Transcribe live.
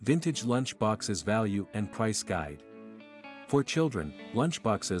Vintage lunchboxes value and price guide. For children,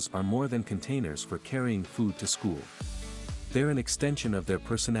 lunchboxes are more than containers for carrying food to school. They're an extension of their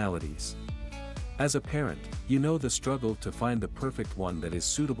personalities. As a parent, you know the struggle to find the perfect one that is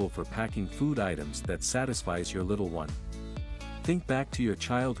suitable for packing food items that satisfies your little one. Think back to your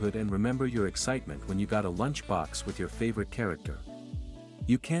childhood and remember your excitement when you got a lunchbox with your favorite character.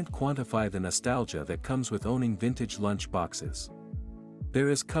 You can't quantify the nostalgia that comes with owning vintage lunchboxes. They're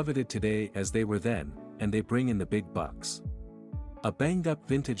as coveted today as they were then, and they bring in the big bucks. A banged-up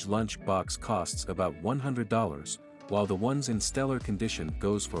vintage lunchbox costs about $100, while the ones in stellar condition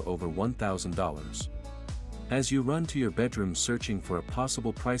goes for over $1,000. As you run to your bedroom searching for a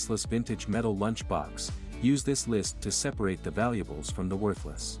possible priceless vintage metal lunchbox, use this list to separate the valuables from the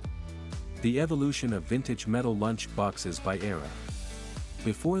worthless. The evolution of vintage metal lunchboxes by era.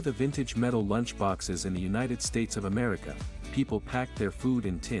 Before the vintage metal lunchboxes in the United States of America, people packed their food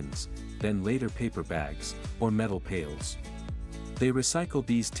in tins, then later paper bags, or metal pails. They recycled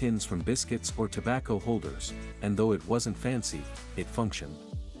these tins from biscuits or tobacco holders, and though it wasn't fancy, it functioned.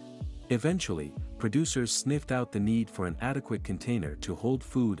 Eventually, producers sniffed out the need for an adequate container to hold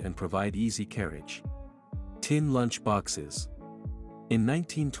food and provide easy carriage. Tin lunchboxes. In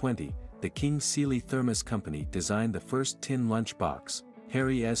 1920, the King Sealy Thermos Company designed the first tin lunchbox,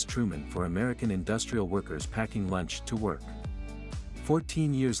 Harry S. Truman, for American industrial workers packing lunch to work.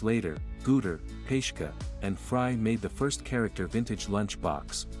 14 years later, Gooter, Pashka, and Fry made the first character vintage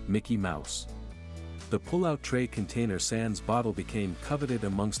lunchbox, Mickey Mouse. The pull-out tray container sans bottle became coveted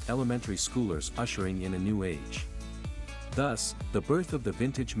amongst elementary schoolers, ushering in a new age. Thus, the birth of the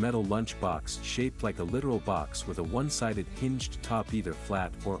vintage metal lunchbox shaped like a literal box with a one-sided hinged top either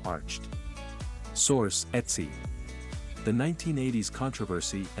flat or arched. Source: Etsy. The 1980s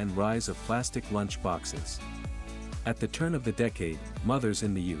controversy and rise of plastic lunchboxes. At the turn of the decade, mothers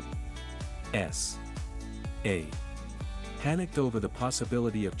in the U.S.A. panicked over the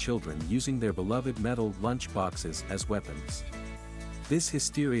possibility of children using their beloved metal lunchboxes as weapons. This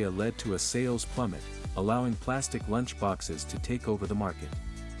hysteria led to a sales plummet, allowing plastic lunchboxes to take over the market.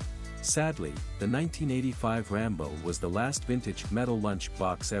 Sadly, the 1985 Rambo was the last vintage metal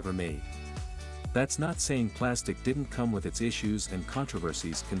lunchbox ever made. That's not saying plastic didn't come with its issues and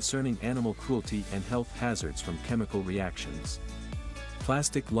controversies concerning animal cruelty and health hazards from chemical reactions.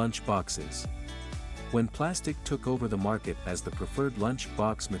 Plastic lunchboxes. When plastic took over the market as the preferred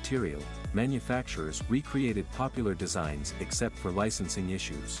lunchbox material, manufacturers recreated popular designs except for licensing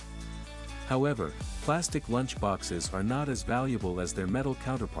issues. However, plastic lunchboxes are not as valuable as their metal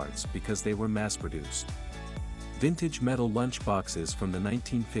counterparts because they were mass-produced. Vintage metal lunchboxes from the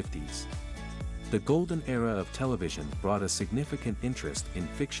 1950s. The golden era of television brought a significant interest in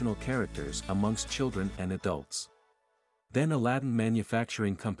fictional characters amongst children and adults. Then Aladdin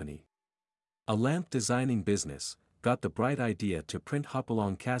Manufacturing Company, a lamp designing business, got the bright idea to print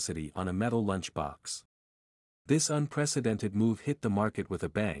Hopalong Cassidy on a metal lunchbox. This unprecedented move hit the market with a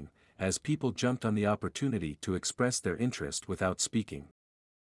bang, as people jumped on the opportunity to express their interest without speaking.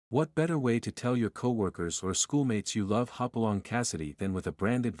 What better way to tell your coworkers or schoolmates you love Hopalong Cassidy than with a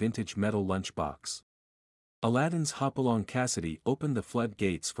branded vintage metal lunchbox? Aladdin's Hopalong Cassidy opened the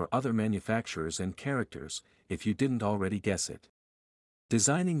floodgates for other manufacturers and characters, if you didn't already guess it.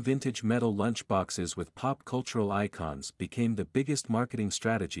 Designing vintage metal lunchboxes with pop cultural icons became the biggest marketing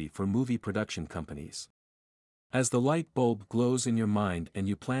strategy for movie production companies. As the light bulb glows in your mind and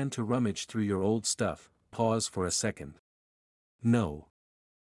you plan to rummage through your old stuff, pause for a second. No.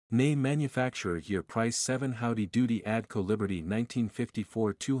 Name manufacturer, year, price, 7 Howdy Doody Adco Liberty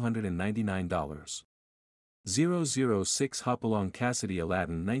 1954 $299. 006 Hopalong Cassidy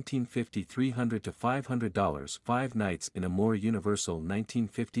Aladdin 1950 $300 to $500 5 Nights in Amore Universal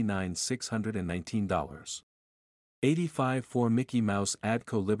 1959 $619. 85 for Mickey Mouse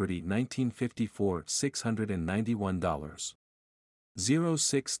Adco Liberty 1954 $691.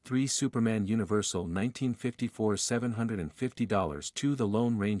 063 Superman Universal 1954 $750 2 The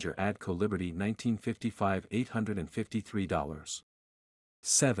Lone Ranger Adco Liberty 1955 $853.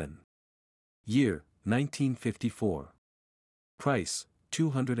 7. Year, 1954. Price,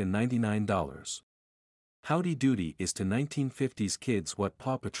 $299. Howdy Doody is to 1950s kids what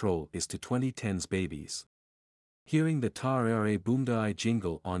Paw Patrol is to 2010s babies. Hearing the Tar-Are Boomda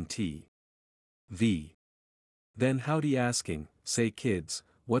jingle on TV. Then howdy asking, say kids,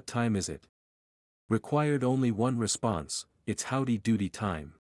 what time is it? Required only one response, it's Howdy Doody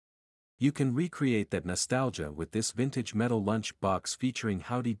time. You can recreate that nostalgia with this vintage metal lunch box featuring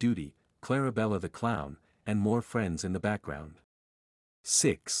Howdy Doody, Clarabella the Clown, and more friends in the background.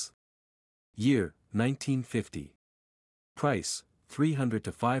 6. Year, 1950. Price, $300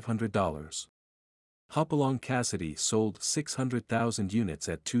 to $500. Hopalong Cassidy sold 600,000 units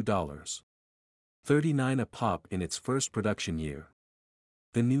at $2.39 a pop in its first production year.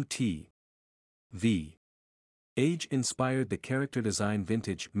 The new T.V. Age inspired the character design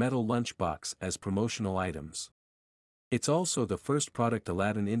vintage metal lunchbox as promotional items. It's also the first product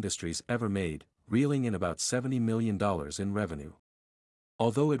Aladdin Industries ever made, reeling in about $70 million in revenue.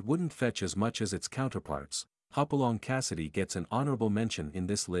 Although it wouldn't fetch as much as its counterparts, Hopalong Cassidy gets an honorable mention in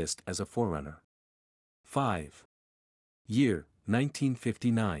this list as a forerunner. 5. Year,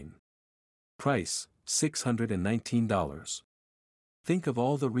 1959. Price, $619. Think of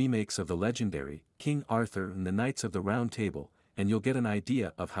all the remakes of the legendary King Arthur and the Knights of the Round Table, and you'll get an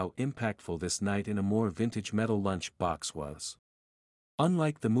idea of how impactful this knight in a more vintage metal lunch box was.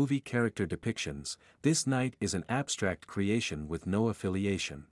 Unlike the movie character depictions, this knight is an abstract creation with no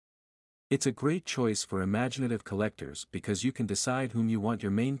affiliation. It's a great choice for imaginative collectors because you can decide whom you want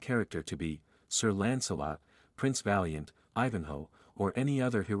your main character to be, Sir Lancelot, Prince Valiant, Ivanhoe, or any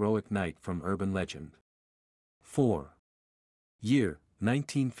other heroic knight from urban legend. 4. Year,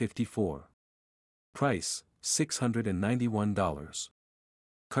 1954. Price, $691.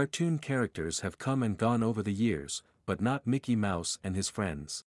 Cartoon characters have come and gone over the years, but not Mickey Mouse and his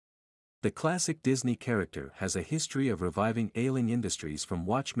friends. The classic Disney character has a history of reviving ailing industries from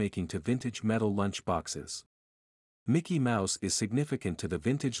watchmaking to vintage metal lunchboxes. Mickey Mouse is significant to the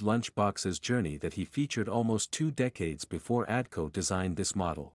vintage lunchbox's journey that he featured almost 2 decades before ADCO designed this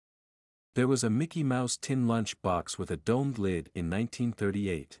model. There was a Mickey Mouse tin lunch box with a domed lid in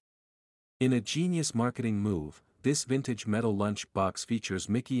 1938. In a genius marketing move, this vintage metal lunch box features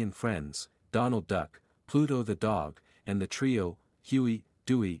Mickey and friends, Donald Duck, Pluto the dog, and the trio, Huey,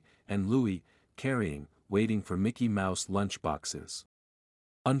 Dewey, and Louie, waiting for Mickey Mouse lunch boxes.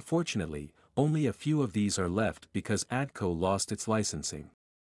 Unfortunately, only a few of these are left because ADCO lost its licensing.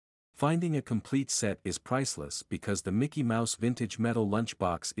 Finding a complete set is priceless because the Mickey Mouse vintage metal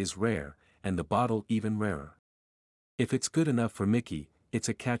lunchbox is rare, and the bottle even rarer. If it's good enough for Mickey, it's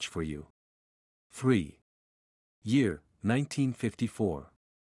a catch for you. 3. Year, 1954.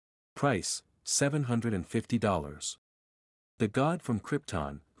 Price, $750. The god from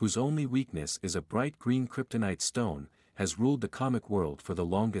Krypton, whose only weakness is a bright green kryptonite stone, has ruled the comic world for the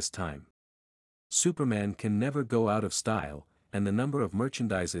longest time. Superman can never go out of style, and the number of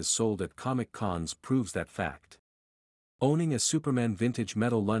merchandises sold at Comic Cons proves that fact. Owning a Superman vintage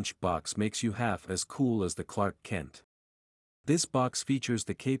metal lunch box makes you half as cool as the Clark Kent. This box features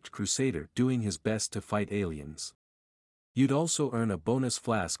the caped crusader doing his best to fight aliens. You'd also earn a bonus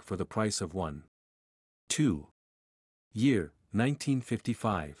flask for the price of one. 2. Year,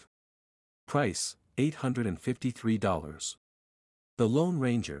 1955. Price, $853. The Lone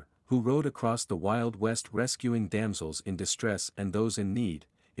Ranger, who rode across the Wild West rescuing damsels in distress and those in need,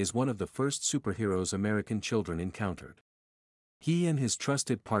 is one of the first superheroes American children encountered. He and his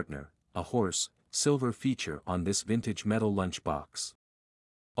trusted partner, a horse, silver feature on this vintage metal lunchbox.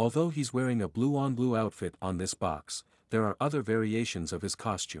 Although he's wearing a blue-on-blue outfit on this box, there are other variations of his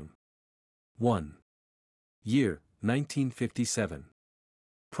costume. 1. Year, 1957.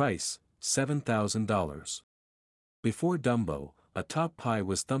 Price, $7,000. Before Dumbo, a top pie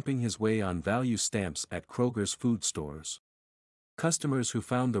was thumping his way on value stamps at Kroger's food stores. Customers who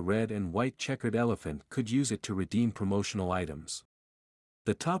found the red and white checkered elephant could use it to redeem promotional items.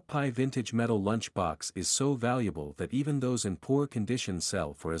 The top pie vintage metal lunchbox is so valuable that even those in poor condition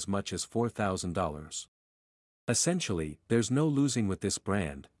sell for as much as $4,000. Essentially, there's no losing with this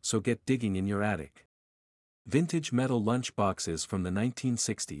brand, so get digging in your attic. Vintage metal lunchboxes from the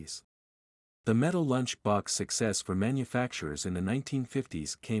 1960s. The metal lunchbox success for manufacturers in the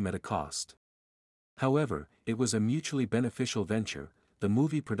 1950s came at a cost. However, it was a mutually beneficial venture. The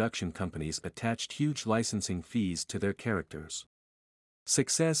movie production companies attached huge licensing fees to their characters.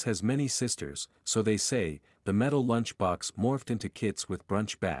 Success has many sisters, so they say. The metal lunchbox morphed into kits with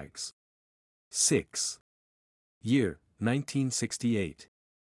brunch bags. 6. Year, 1968.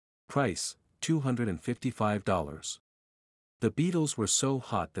 Price, $255. The Beatles were so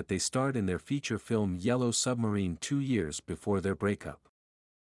hot that they starred in their feature film Yellow Submarine 2 years before their breakup.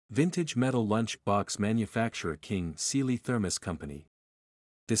 Vintage metal lunch box manufacturer King Sealy Thermos Company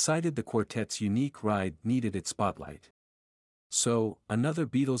decided the quartet's unique ride needed its spotlight. So, another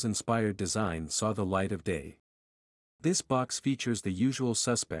Beatles-inspired design saw the light of day. This box features the usual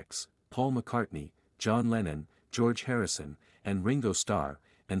suspects, Paul McCartney, John Lennon, George Harrison, and Ringo Starr,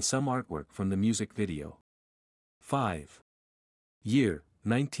 and some artwork from the music video. 5. Year,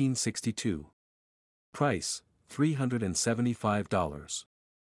 1962. Price, $375.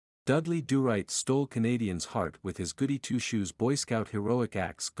 Dudley Do-Right stole Canadians' heart with his goody two-shoes Boy Scout heroic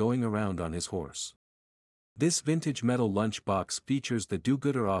acts going around on his horse. This vintage metal lunchbox features the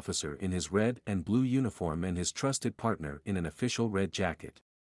do-gooder officer in his red and blue uniform and his trusted partner in an official red jacket.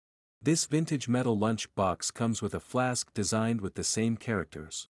 This vintage metal lunchbox comes with a flask designed with the same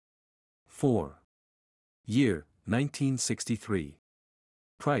characters. 4. Year, 1963.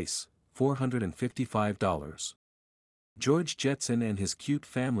 Price, $455. George Jetson and his cute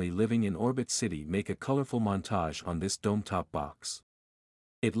family living in Orbit City make a colorful montage on this dome-top box.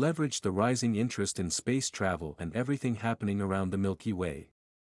 It leveraged the rising interest in space travel and everything happening around the Milky Way.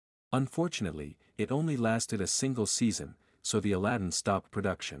 Unfortunately, it only lasted a single season, so the Aladdin stopped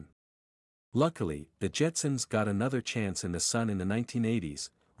production. Luckily, the Jetsons got another chance in the sun in the 1980s,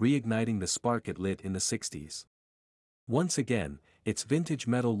 reigniting the spark it lit in the 60s. Once again, its vintage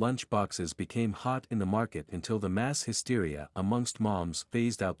metal lunchboxes became hot in the market until the mass hysteria amongst moms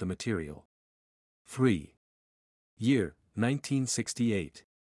phased out the material. 3. Year, 1968.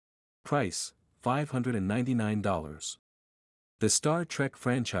 Price, $599. The Star Trek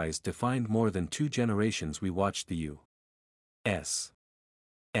franchise defined more than 2 generations. We watched the U.S.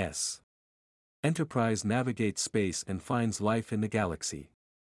 Enterprise navigates space and finds life in the galaxy.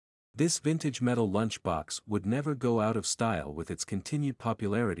 This vintage metal lunchbox would never go out of style with its continued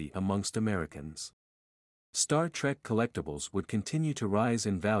popularity amongst Americans. Star Trek collectibles would continue to rise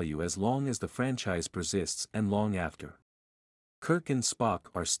in value as long as the franchise persists and long after. Kirk and Spock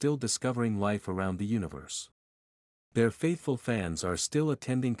are still discovering life around the universe. Their faithful fans are still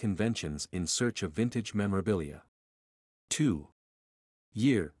attending conventions in search of vintage memorabilia. 2.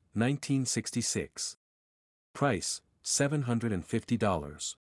 Year, 1966. Price,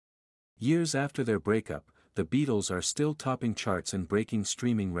 $750. Years after their breakup, the Beatles are still topping charts and breaking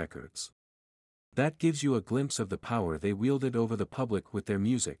streaming records. That gives you a glimpse of the power they wielded over the public with their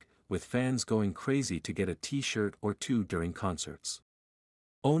music, with fans going crazy to get a t-shirt or two during concerts.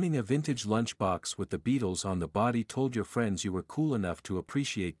 Owning a vintage lunchbox with the Beatles on the body told your friends you were cool enough to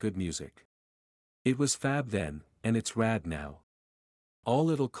appreciate good music. It was fab then, and it's rad now. All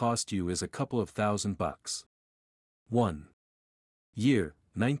it'll cost you is a couple of $1,000. 1. Year,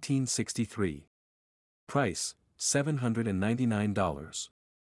 1963. Price, $799.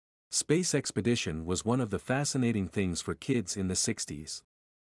 Space expedition was one of the fascinating things for kids in the 60s.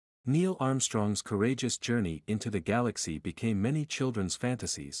 Neil Armstrong's courageous journey into the galaxy became many children's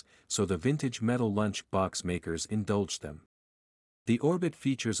fantasies, so the vintage metal lunch box makers indulged them. The orbit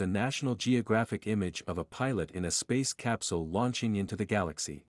features a National Geographic image of a pilot in a space capsule launching into the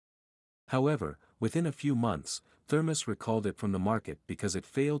galaxy. However, within a few months, Thermos recalled it from the market because it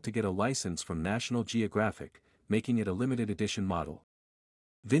failed to get a license from National Geographic, making it a limited edition model.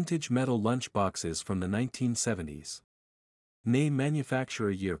 Vintage metal lunchboxes from the 1970s. Name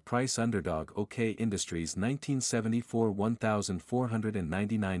manufacturer year price Underdog OK Industries 1974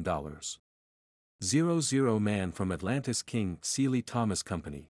 $1,499. 00 Man from Atlantis King Sealy Thomas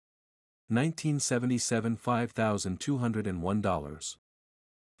Company. 1977 $5,201.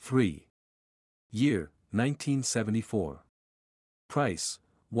 3. Year, 1974. Price,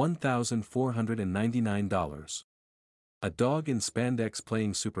 $1,499. A dog in spandex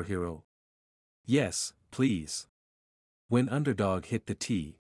playing superhero? Yes, please. When Underdog hit the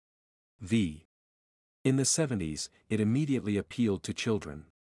TV in the 70s, it immediately appealed to children.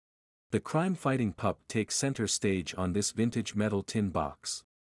 The crime-fighting pup takes center stage on this vintage metal tin box.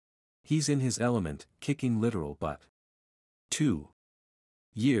 He's in his element, kicking literal butt. 2.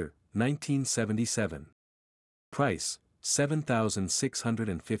 Year, 1977. Price,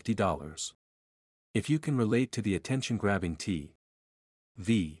 $7,650. If you can relate to the attention-grabbing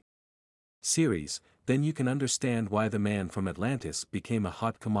TV series, then you can understand why the man from Atlantis became a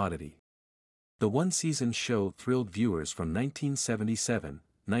hot commodity. The one-season show thrilled viewers from 1977,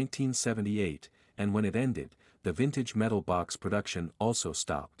 1978, and when it ended, the vintage metal box production also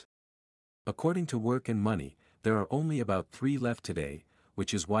stopped. According to Work and Money, there are only about 3 left today,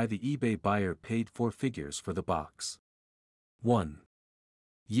 which is why the eBay buyer paid 4 figures for the box. 1.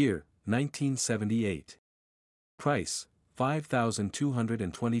 Year, 1978. Price,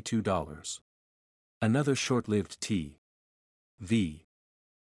 $5,222. Another short-lived TV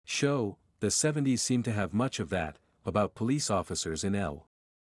show. The 70s seem to have much of that, about police officers in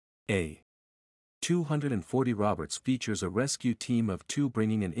L.A. 240 Roberts features a rescue team of 2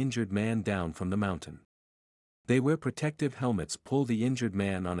 bringing an injured man down from the mountain. They wear protective helmets, pull the injured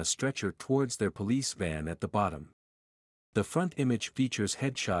man on a stretcher towards their police van at the bottom. The front image features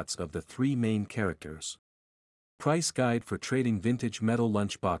headshots of the 3 main characters. Price guide for trading vintage metal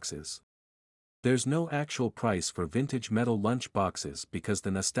lunchboxes. There's no actual price for vintage metal lunch boxes because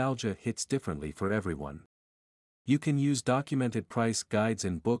the nostalgia hits differently for everyone. You can use documented price guides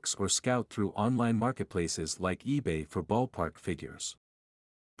in books or scout through online marketplaces like eBay for ballpark figures.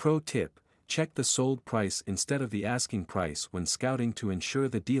 Pro tip: check the sold price instead of the asking price when scouting to ensure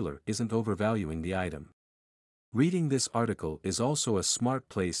the dealer isn't overvaluing the item. Reading this article is also a smart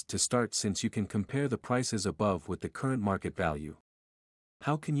place to start since you can compare the prices above with the current market value.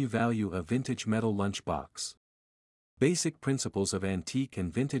 How can you value a vintage metal lunchbox? Basic principles of antique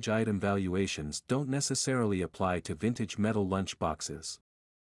and vintage item valuations don't necessarily apply to vintage metal lunchboxes.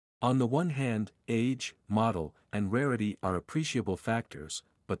 On the one hand, age, model, and rarity are appreciable factors,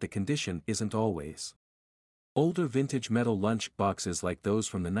 but the condition isn't always. Older vintage metal lunch boxes like those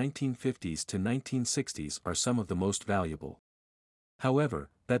from the 1950s to 1960s are some of the most valuable.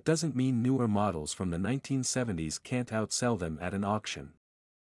 However, that doesn't mean newer models from the 1970s can't outsell them at an auction.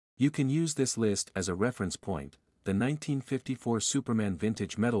 You can use this list as a reference point. The 1954 Superman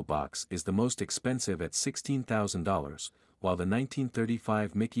vintage metal box is the most expensive at $16,000, while the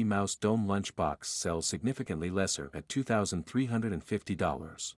 1935 Mickey Mouse Dome lunch box sells significantly lesser at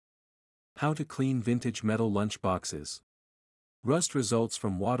 $2,350. How to clean vintage metal lunch boxes. Rust results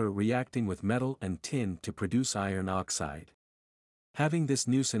from water reacting with metal and tin to produce iron oxide. Having this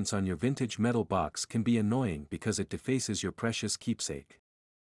nuisance on your vintage metal box can be annoying because it defaces your precious keepsake.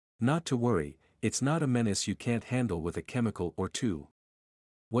 Not to worry, it's not a menace you can't handle with a chemical or two.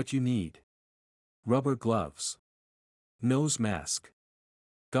 What you need: rubber gloves, nose mask,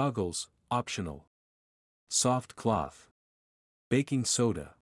 goggles, optional, soft cloth, baking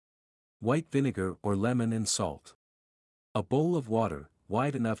soda, white vinegar or lemon and salt, a bowl of water,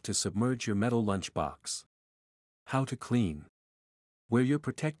 wide enough to submerge your metal lunchbox. How to clean. Wear your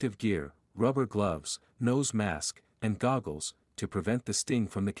protective gear, rubber gloves, nose mask, and goggles, to prevent the sting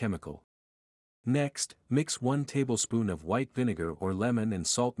from the chemical. Next, mix 1 tablespoon of white vinegar or lemon and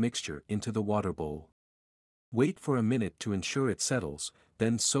salt mixture into the water bowl. Wait for a minute to ensure it settles,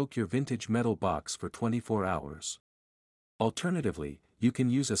 then soak your vintage metal box for 24 hours. Alternatively, you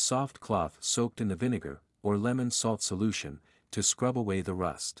can use a soft cloth soaked in the vinegar, or lemon salt solution, to scrub away the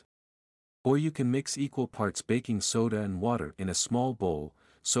rust. Or you can mix equal parts baking soda and water in a small bowl,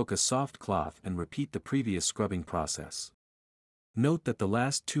 soak a soft cloth and repeat the previous scrubbing process. Note that the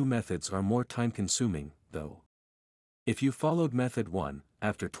last two methods are more time-consuming, though. If you followed method 1,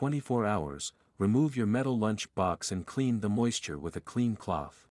 after 24 hours, remove your metal lunch box and clean the moisture with a clean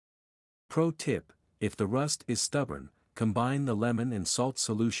cloth. Pro tip: if the rust is stubborn, combine the lemon and salt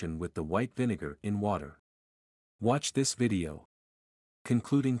solution with the white vinegar in water. Watch this video.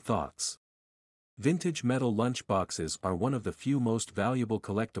 Concluding thoughts. Vintage metal lunch boxes are one of the few most valuable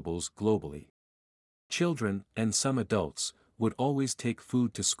collectibles globally. Children, and some adults, would always take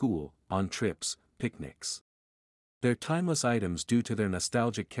food to school, on trips, picnics. They're timeless items due to their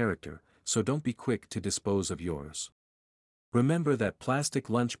nostalgic character, so don't be quick to dispose of yours. Remember that plastic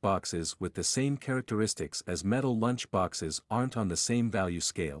lunch boxes with the same characteristics as metal lunch boxes aren't on the same value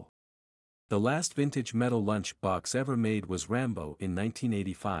scale. The last vintage metal lunch box ever made was Rambo in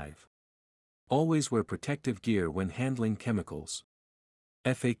 1985. Always wear protective gear when handling chemicals.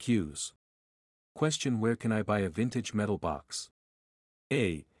 FAQs. Question: where can I buy a vintage metal box?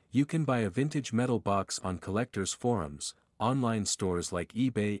 A. You can buy a vintage metal box on collectors' forums, online stores like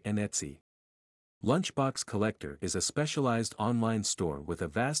eBay and Etsy. Lunchbox Collector is a specialized online store with a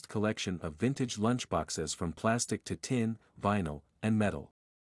vast collection of vintage lunchboxes from plastic to tin, vinyl, and metal.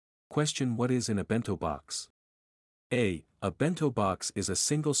 Question: what is in a bento box? A. A bento box is a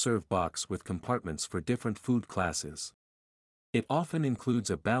single-serve box with compartments for different food classes. It often includes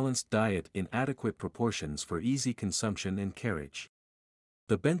a balanced diet in adequate proportions for easy consumption and carriage.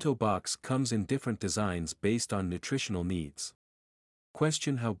 The bento box comes in different designs based on nutritional needs.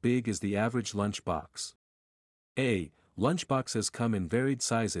 Question: how big is the average lunch box? A. Lunchboxes come in varied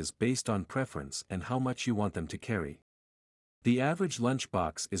sizes based on preference and how much you want them to carry. The average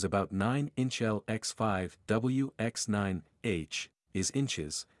lunchbox is about 9-inch L x 5W x 9H, is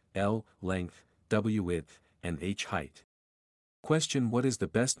inches, L, length, W width, and H height. Question: what is the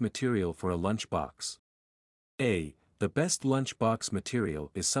best material for a lunchbox? A. The best lunchbox material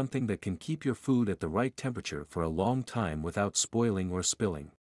is something that can keep your food at the right temperature for a long time without spoiling or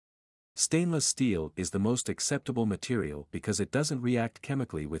spilling. Stainless steel is the most acceptable material because it doesn't react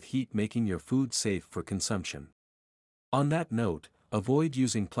chemically with heat, making your food safe for consumption. On that note, avoid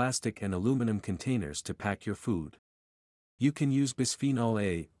using plastic and aluminum containers to pack your food. You can use bisphenol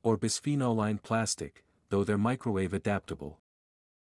A or bisphenol-lined plastic, though they're microwave adaptable.